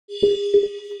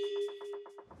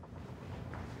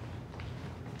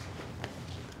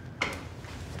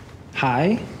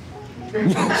Hi.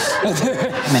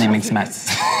 My name is Matt.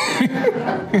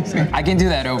 I can do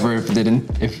that over if it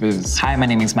didn't. Hi, my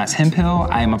name is Matt Hemphill.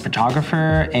 I am a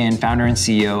photographer and founder and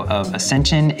CEO of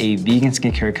Ascension, a vegan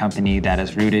skincare company that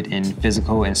is rooted in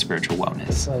physical and spiritual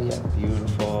wellness. Oh yeah,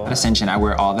 beautiful. At Ascension, I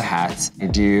wear all the hats. I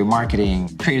do marketing,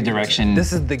 creative direction.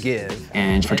 This is the give.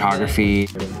 And photography.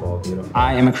 Beautiful, beautiful.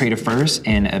 I am a creative first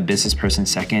and a business person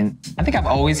second. I think I've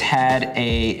always had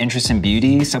an interest in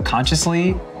beauty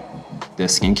subconsciously. The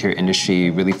skincare industry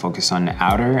really focused on the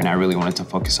outer, and I really wanted to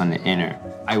focus on the inner.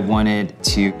 I wanted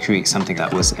to create something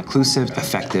that was inclusive,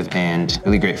 effective, and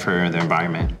really great for the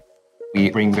environment. We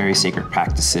bring very sacred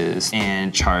practices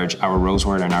and charge our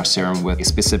rosewater and our serum with a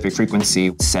specific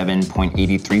frequency.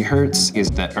 7.83 hertz is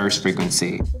the Earth's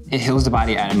frequency. It heals the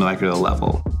body at a molecular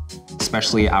level,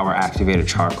 especially our activated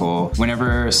charcoal.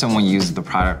 Whenever someone uses the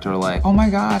product, they're like, oh my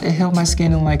God, it healed my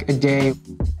skin in like a day.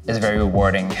 It's very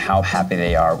rewarding how happy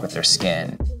they are with their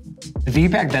skin. The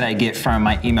feedback that I get from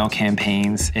my email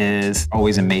campaigns is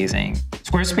always amazing.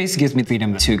 Squarespace gives me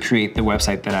freedom to create the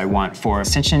website that I want for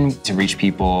Ascension to reach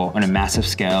people on a massive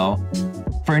scale.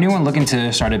 For anyone looking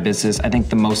to start a business, I think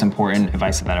the most important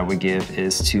advice that I would give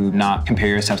is to not compare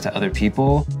yourself to other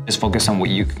people. Just focus on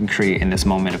what you can create in this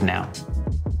moment of now.